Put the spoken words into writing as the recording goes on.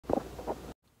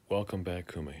Welcome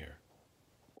back, Kuma here.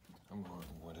 I'm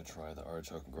going to try the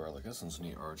artichoke and garlic. This one's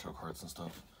neat, artichoke hearts and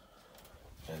stuff.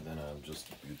 And then you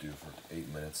do for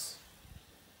 8 minutes.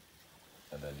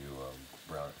 And then you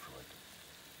brown it for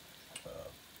like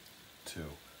 2.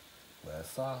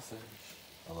 Less sausage.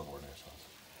 I love ordinary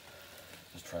sausage.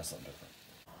 Just try something different.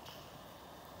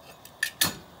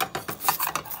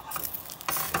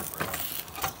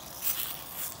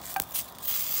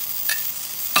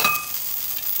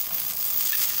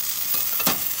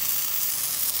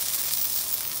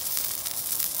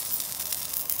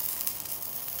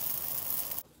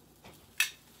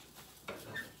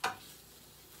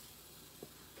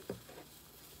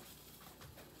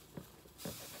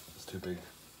 Too big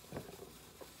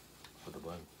for the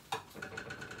blend.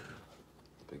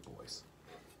 Big boys.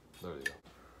 There you go.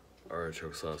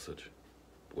 Artichoke sausage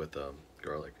with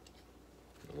garlic.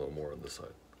 A little more on this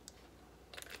side.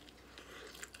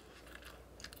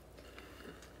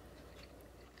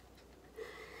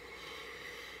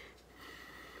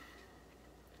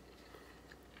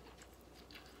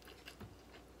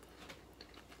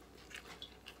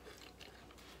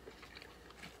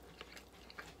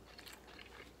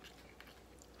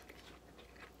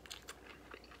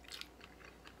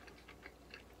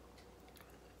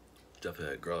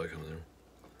 Definitely had garlic in there.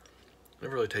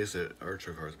 Never really tasted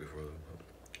artichoke hearts before though.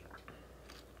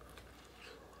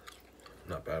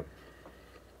 Not bad.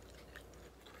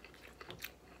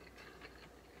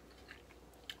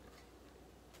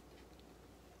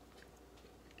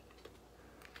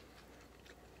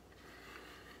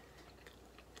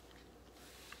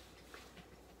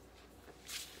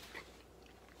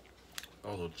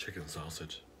 Also chicken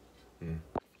sausage.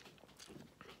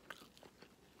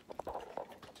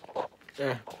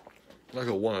 Yeah, like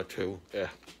a 1 or 2. Yeah.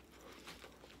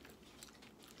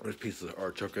 There's pieces of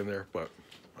artichoke in there, but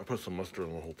I put some mustard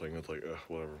on the whole thing. It's like,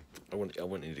 whatever. I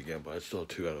wouldn't eat it again, but I still have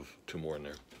 2 out of 2 more in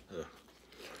there.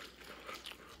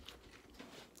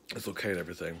 It's okay and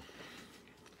everything.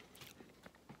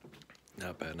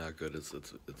 Not bad, not good. It's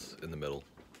in the middle.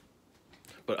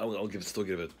 But I'll still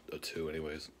give it a 2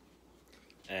 anyways.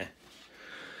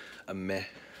 A meh.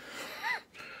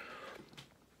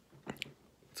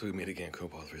 So we meet again,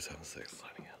 Cobalt 376,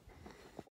 signing out.